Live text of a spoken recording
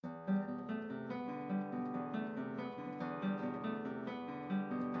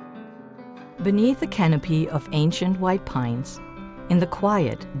Beneath a canopy of ancient white pines, in the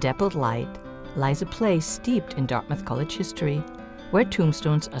quiet, dappled light, lies a place steeped in Dartmouth College history, where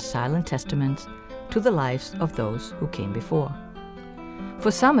tombstones are silent testaments to the lives of those who came before. For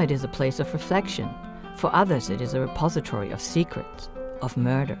some it is a place of reflection, for others it is a repository of secrets, of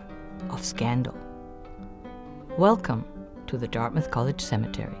murder, of scandal. Welcome to the Dartmouth College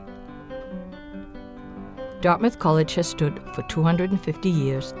Cemetery. Dartmouth College has stood for 250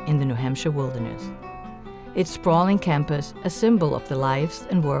 years in the New Hampshire wilderness. Its sprawling campus, a symbol of the lives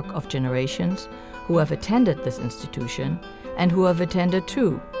and work of generations who have attended this institution and who have attended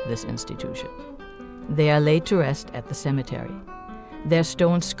to this institution. They are laid to rest at the cemetery, their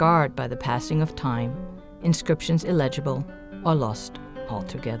stones scarred by the passing of time, inscriptions illegible or lost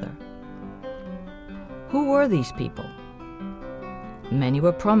altogether. Who were these people? Many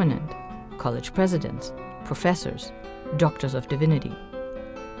were prominent: college presidents, professors, doctors of divinity.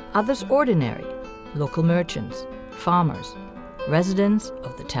 Others ordinary, local merchants, farmers, residents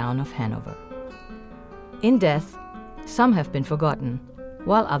of the town of Hanover. In death, some have been forgotten,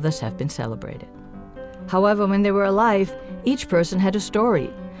 while others have been celebrated. However, when they were alive, each person had a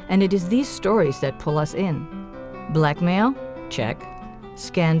story, and it is these stories that pull us in. Blackmail? Check.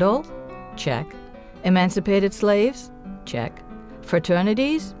 Scandal? Check. Emancipated slaves? Check.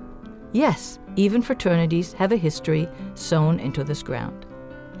 Fraternities? Yes, even fraternities have a history sewn into this ground.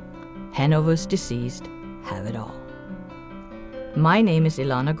 Hanover's deceased have it all. My name is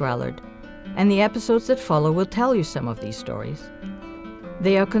Ilana Grallard, and the episodes that follow will tell you some of these stories.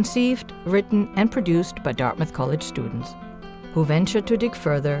 They are conceived, written, and produced by Dartmouth College students who venture to dig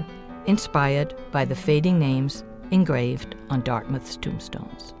further, inspired by the fading names engraved on Dartmouth's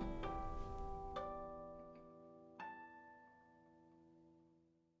tombstones.